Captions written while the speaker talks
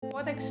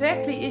What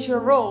exactly is your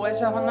role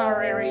as an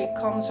honorary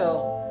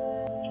consul?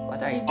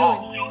 What are you doing?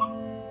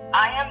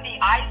 I am the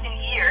eyes and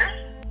ears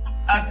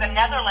of the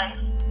Netherlands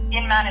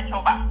in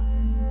Manitoba.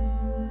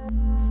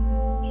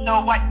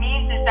 So what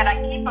means is that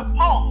I keep a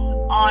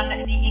pulse on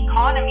the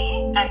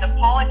economy and the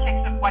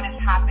politics of what is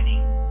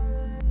happening.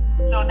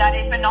 So that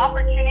if an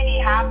opportunity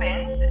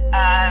happens,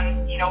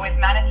 if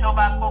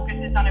Manitoba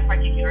focuses on a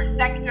particular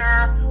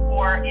sector,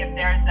 or if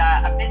there's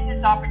a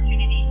business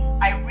opportunity,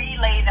 I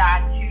relay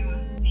that to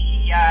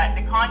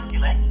the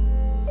consulate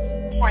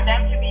for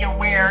them to be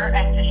aware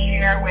and to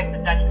share with the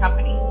Dutch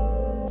companies.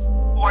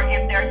 Or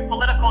if there's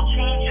political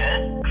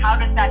changes, how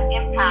does that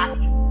impact,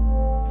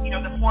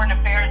 the foreign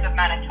affairs of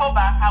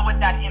Manitoba? How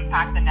would that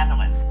impact the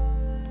Netherlands?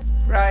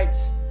 Right.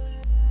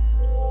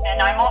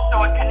 And I'm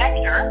also a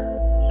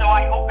connector, so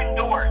I open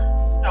doors.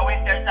 So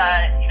if there's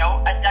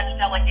a Dutch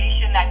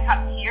delegation that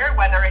comes here,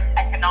 whether it's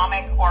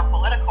economic or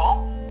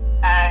political,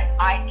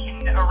 I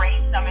can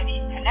arrange some of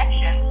these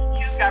connections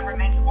to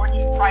government or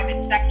to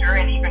private sector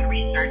and even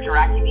research or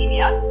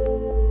academia,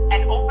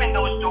 and open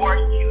those doors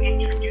to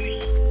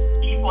introduce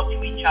people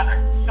to each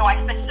other. So I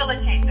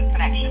facilitate the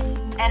connections.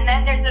 And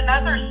then there's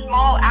another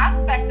small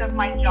aspect of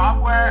my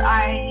job where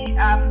I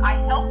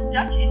help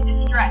Dutch in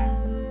distress.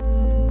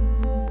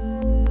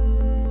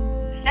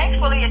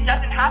 Thankfully, it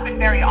doesn't happen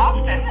very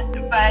often,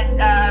 but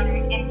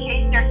in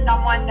case there's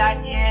someone that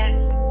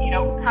is,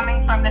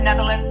 coming from the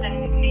Netherlands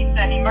and needs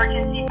an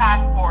emergency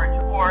passport,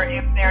 or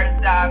if there's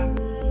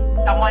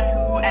someone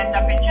who ends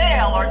up in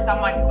jail, or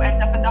someone who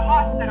ends up in the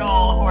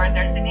hospital, or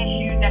there's an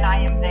issue, then I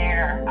am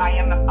there. I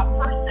am a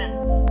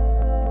person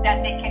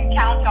that they can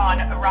count on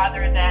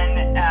rather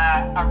than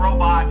a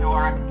robot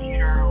or a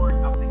computer or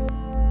something.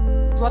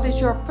 What is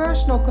your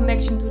personal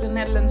connection to the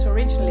Netherlands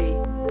originally?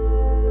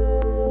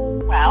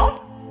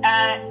 Well,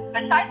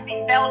 besides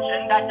being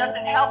Belgian, that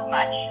doesn't help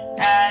much.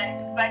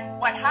 But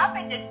what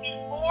happened is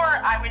before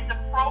I was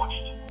approached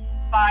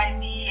by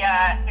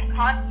the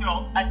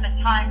consul at the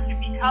time to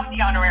become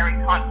the honorary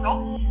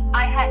consul,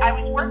 I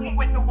was working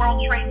with the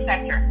World Trade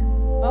Center.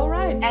 All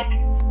right.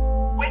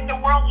 And with the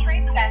World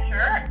Trade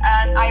Center,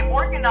 I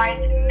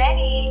organized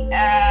many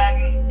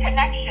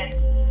connections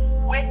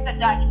with the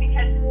Dutch,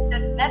 because the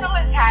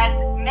Netherlands has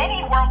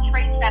many World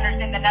Trade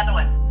Centers in the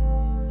Netherlands.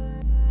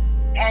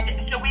 And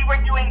so we were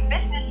doing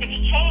business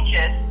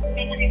exchanges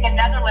between the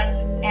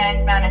Netherlands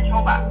and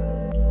Manitoba.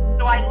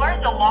 So I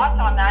learned a lot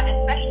on that,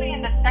 especially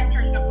in the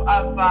sectors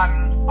of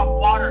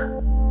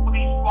water,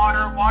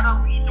 wastewater, water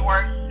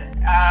resource,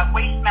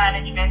 waste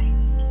management,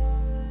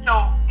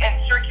 and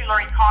circular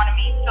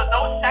economy. So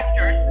those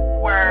sectors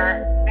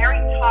were very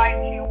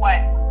tied to what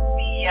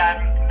the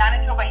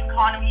Manitoba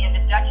economy and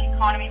the Dutch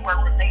economy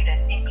were related,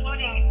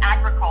 including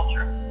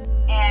agriculture.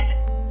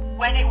 And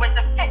when it was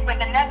a fit with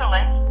the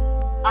Netherlands,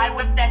 I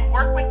would then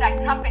work with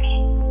that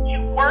company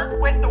to work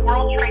with the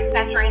World Trade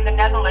Center in the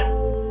Netherlands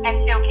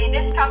and say, okay,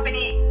 this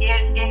company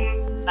is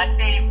in, let's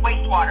say,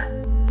 wastewater.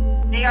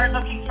 They are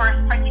looking for a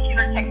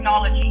particular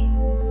technology.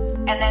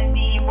 And then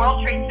the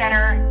World Trade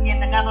Center in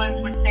the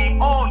Netherlands would say,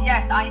 oh,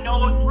 yes, I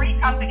know 3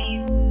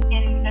 companies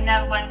in the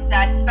Netherlands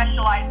that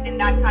specialize in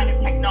that kind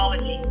of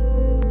technology.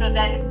 So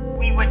then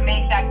we would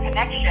make that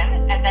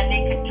connection, and then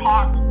they could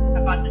talk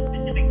about the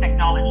specific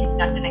technology.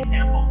 That's an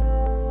example.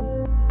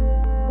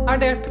 Are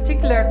there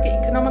particular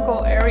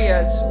economical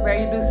areas where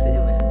you do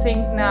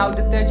think now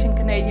the Dutch and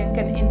Canadian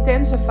can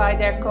intensify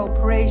their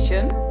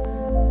cooperation?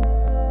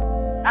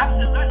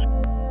 Absolutely.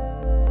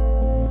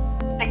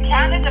 The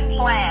Canada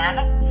Plan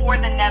for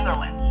the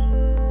Netherlands.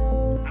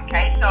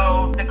 Okay,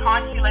 so the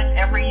consulate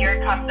every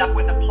year comes up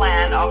with a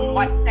plan of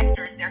what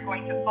sectors they're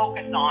going to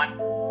focus on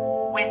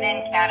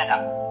within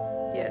Canada.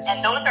 Yes.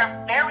 And those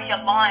are very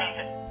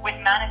aligned with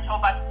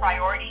Manitoba's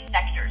priority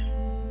sectors.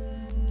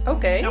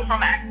 Okay. So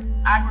from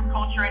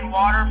agriculture and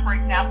water, for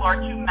example, are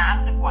 2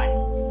 massive ones.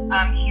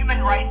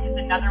 Human rights is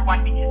another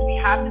one, because we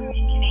have the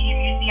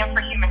Canadian Museum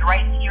for Human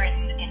Rights here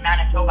in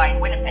Manitoba, in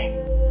Winnipeg.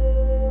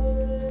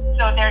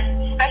 So there's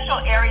special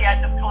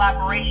areas of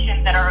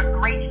collaboration that are a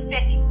great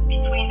fit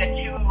between the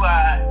two.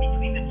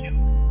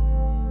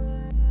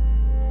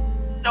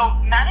 So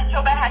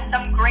Manitoba has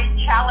some great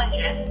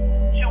challenges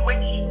to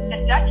which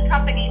the Dutch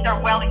companies are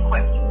well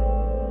equipped.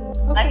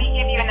 Okay. Let me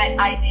give you an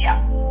idea.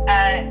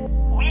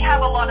 We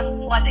have a lot of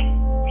flooding.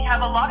 We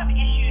have a lot of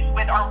issues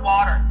with our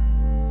water.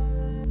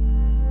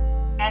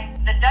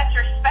 And the Dutch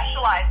are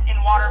specialized in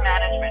water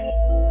management.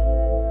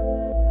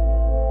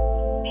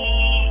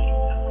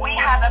 We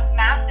have a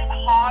massive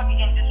hog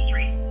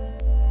industry,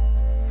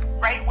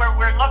 right, where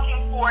we're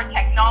looking for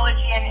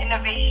technology and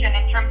innovation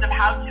in terms of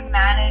how to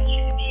manage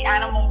the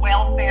animal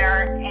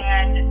welfare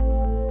and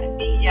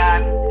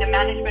the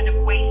management of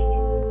waste.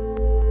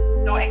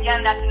 So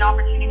again, that's an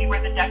opportunity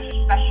where the Dutch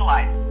are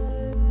specialized.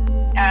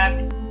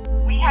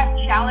 We have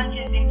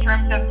challenges in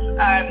terms of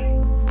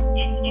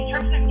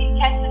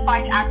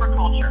intensified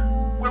agriculture.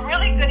 We're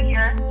really good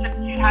here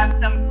to have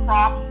some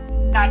crops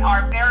that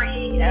are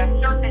very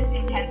surface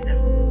intensive.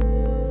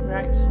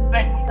 Right.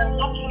 But we're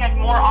looking at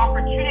more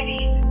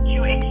opportunities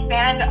to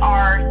expand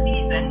our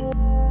season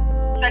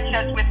such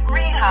as with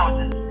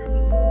greenhouses,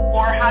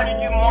 or how to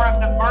do more of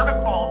the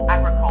vertical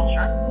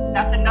agriculture.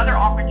 That's another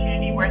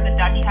opportunity where the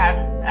Dutch have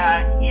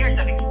years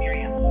of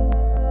experience.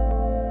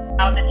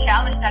 Now, the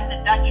challenge that the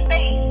Dutch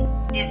face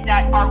is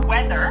that our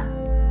weather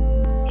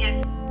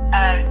is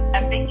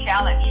a big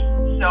challenge.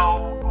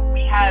 So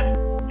we have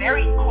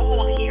very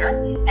cold here,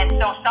 and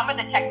so some of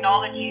the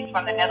technologies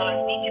from the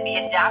Netherlands need to be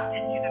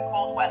adapted to the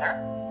cold weather.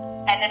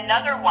 And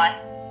another one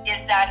is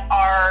that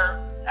our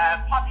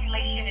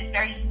population is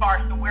very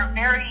sparse, so we're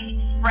very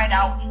spread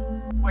out.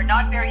 We're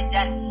not very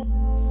dense.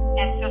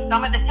 And so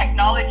some of the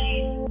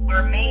technologies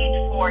were made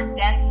for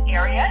dense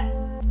areas.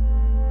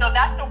 So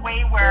that's a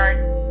way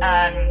where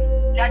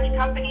Dutch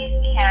companies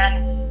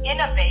can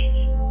innovate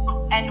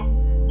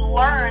and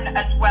learn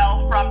as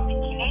well from the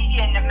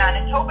Canadian and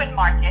Manitoban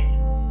market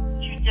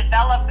to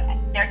develop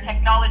their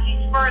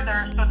technologies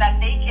further so that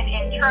they can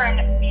in turn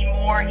be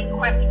more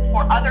equipped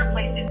for other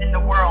places in the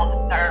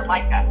world that are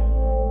like us.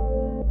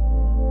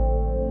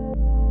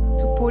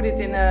 To put it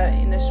in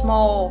a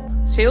small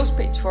sales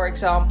pitch, for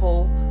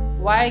example,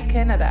 why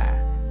Canada?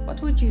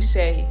 What would you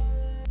say?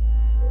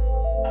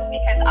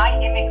 Because I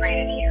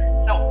immigrated here.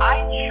 So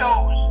I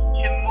chose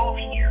to move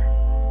here.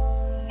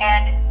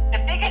 And the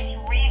biggest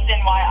reason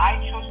why I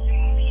chose to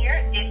move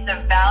here is the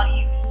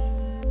values.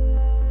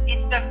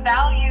 It's the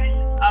values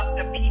of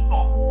the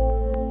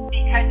people.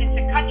 Because it's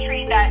a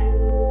country that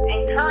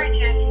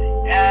encourages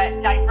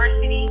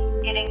diversity,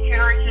 it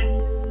encourages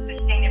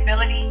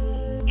sustainability,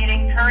 it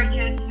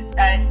encourages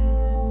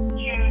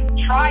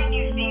to try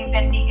new things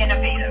and be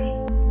innovative.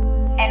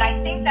 And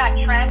I think that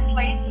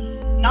translates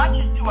not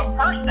just to a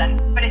person,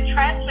 but it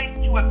translates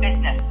to a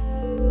business.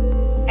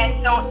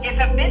 And so if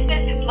a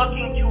business is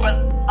looking to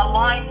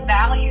align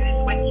values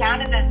with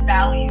Canada's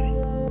values,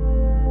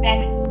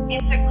 then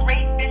it's a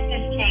great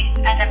business case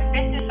and a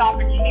business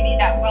opportunity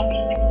that will be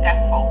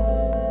successful.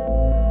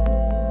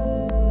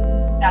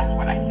 That's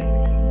what I think.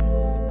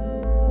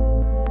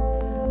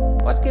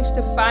 What gives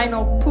the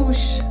final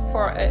push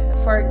for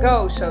a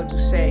go, so to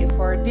say,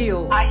 for a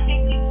deal? I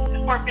think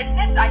for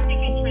business, I think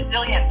it's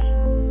resilience.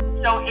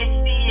 So it's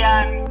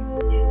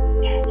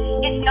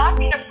it's not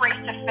being afraid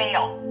to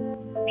fail,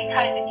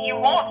 because you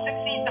won't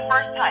succeed the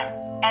first time.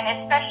 And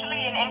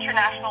especially in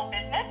international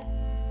business,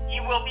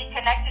 you will be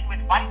connected with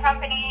one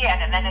company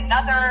and then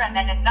another and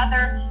then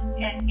another.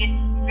 It's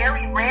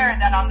very rare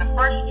that on the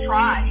first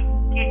try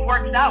it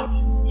works out.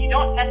 You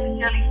don't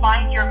necessarily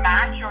find your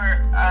match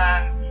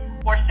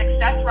or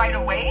success right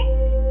away,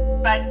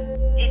 but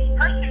it's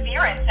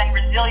perseverance and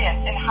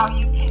resilience and how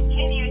you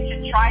continue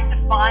to try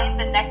to find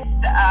the next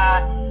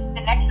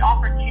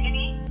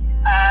opportunity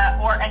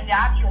or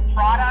adapt your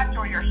product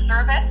or your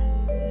service,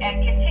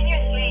 and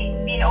continuously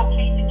being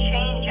okay to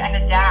change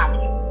and adapt.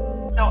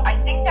 So I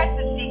think that's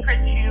the secret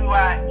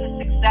to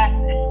success,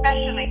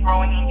 especially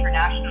growing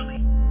internationally.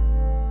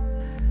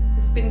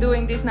 You've been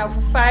doing this now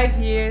for 5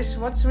 years.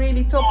 What's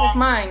really top of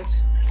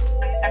mind?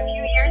 A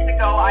few years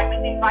ago, I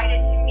was invited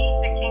to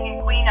meet the King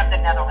and Queen of the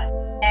Netherlands.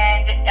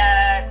 And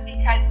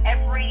because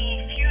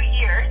every few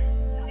years,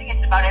 I think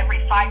it's about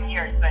every 5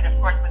 years, but of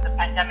course with the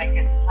pandemic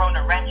it's thrown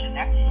a wrench in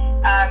there,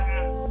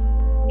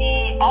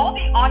 all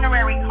the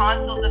honorary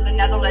consuls of the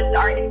Netherlands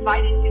are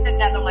invited to the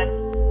Netherlands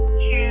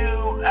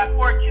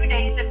for 2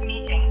 days of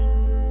meetings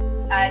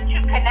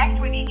to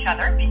connect with each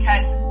other,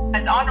 because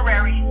as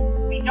honoraries,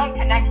 we don't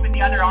connect with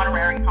the other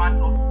honorary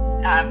consuls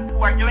who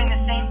are doing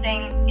the same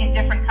thing in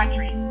different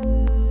countries.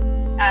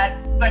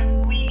 But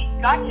we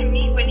got to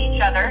meet with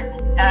each other,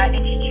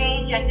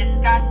 exchange and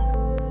discuss.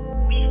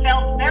 We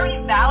felt very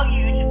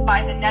valued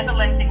by the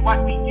Netherlands in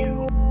what we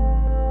do.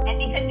 And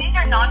because these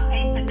are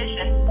non-paid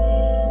positions,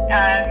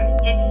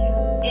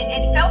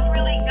 it felt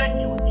really good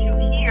to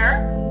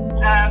hear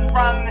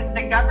from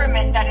the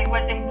government that it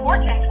was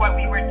important what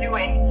we were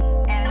doing.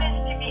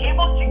 And to be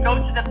able to go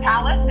to the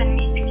palace and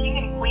meet the King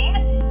and Queen,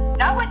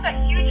 that was a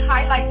huge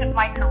highlight of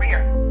my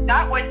career.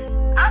 That was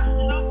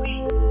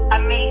absolutely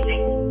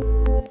amazing.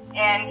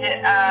 And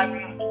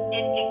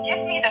it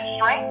gives me the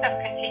strength of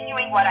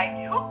continuing what I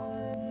do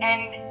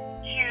and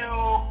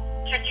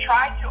to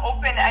try to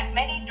open as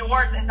many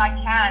doors as I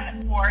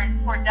can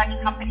for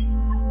Dutch companies.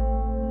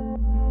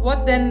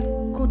 What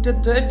then could the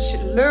Dutch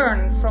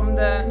learn from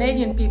the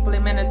Canadian people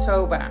in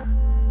Manitoba?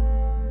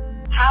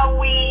 How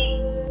we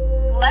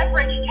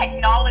leverage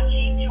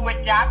technology to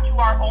adapt to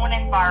our own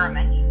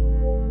environment,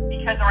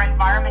 because our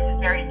environment is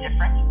very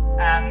different.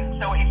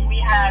 So if we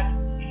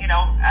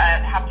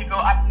have to go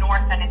up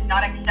north and it's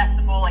not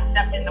accessible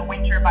except in the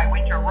winter by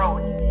winter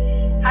roads,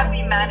 how do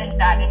we manage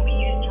that? And we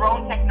use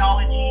drone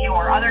technology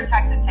or other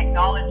types of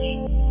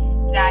technology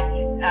that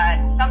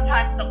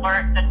sometimes the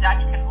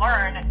Dutch can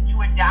learn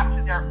to adapt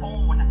to their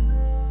own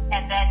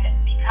and then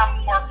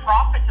become more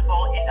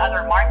profitable in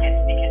other markets,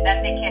 because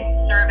then they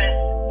can service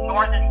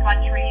northern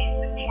countries,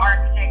 the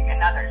Arctic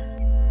and others.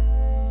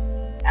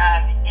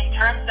 In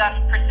terms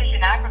of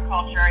precision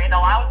agriculture, it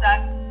allows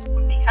us,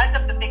 because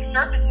of the big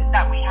surfaces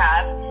that we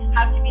have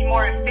to be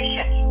more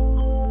efficient.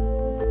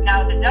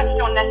 Now, the Dutch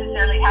don't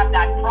necessarily have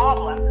that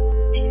problem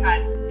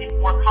because it's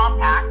more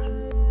compact,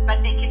 but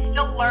they can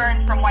still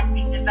learn from what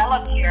we've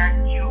developed here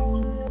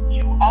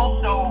to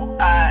also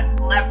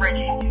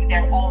leverage into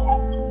their own.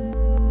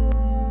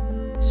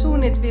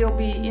 Soon it will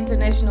be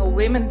International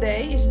Women's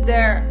Day. Is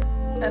there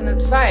an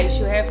advice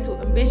you have to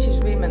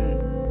ambitious women?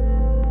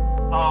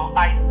 Oh,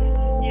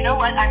 you know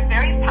what? I'm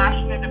very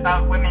passionate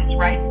about women's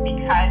rights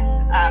because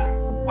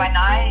when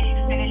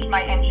I finished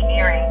my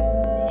engineering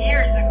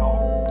years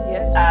ago,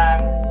 yes,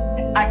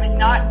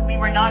 we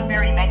were not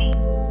very many,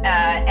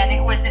 and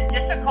it was a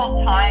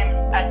difficult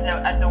time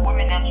as a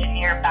woman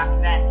engineer back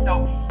then.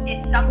 So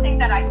it's something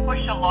that I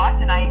push a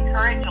lot, and I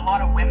encourage a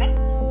lot of women.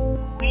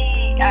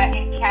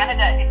 In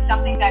Canada, it's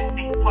something that's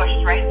been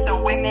pushed, right?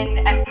 So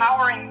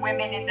empowering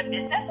women in the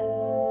business,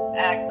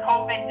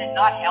 COVID did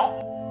not help.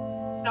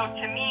 So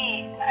to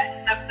me,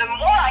 the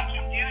more I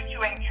can do to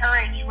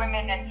encourage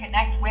women and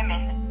connect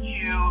women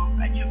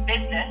to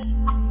business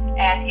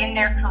and in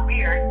their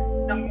careers,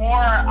 the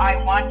more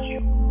I want to.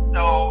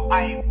 So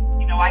I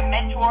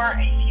mentor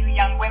a few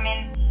young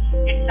women.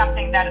 It's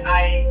something that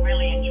I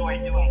really enjoy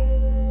doing.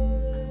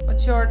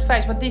 What's your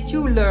advice? What did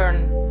you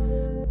learn?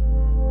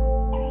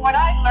 What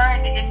I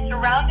learned is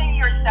surrounding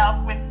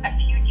yourself with a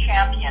few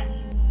champions.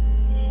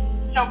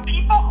 So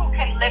people who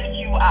can lift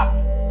you up,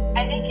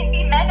 and they can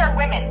be men or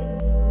women,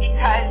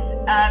 because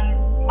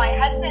my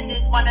husband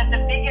is one of the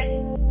biggest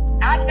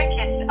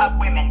advocates of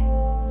women,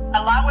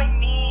 allowing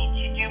me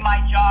to do my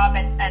job,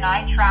 and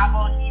I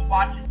travel, he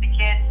watches the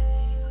kids.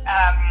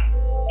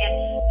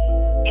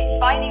 It's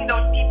finding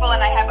those people,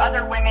 and I have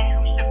other women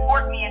who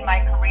support me in my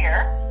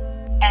career,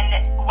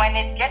 and when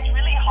it gets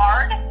really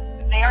hard,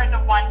 they are the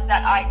ones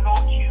that I go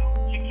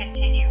to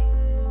continue.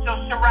 So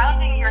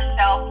surrounding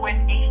yourself with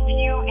a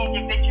few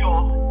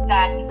individuals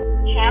that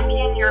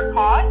champion your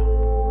cause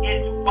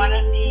is one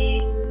of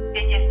the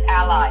biggest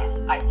allies,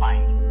 I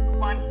find. Who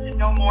wants to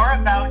know more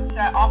about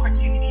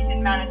opportunities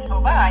in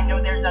Manitoba? I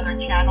know there's other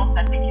channels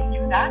that they can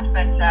do that,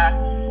 but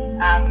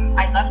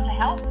I'd love to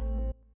help.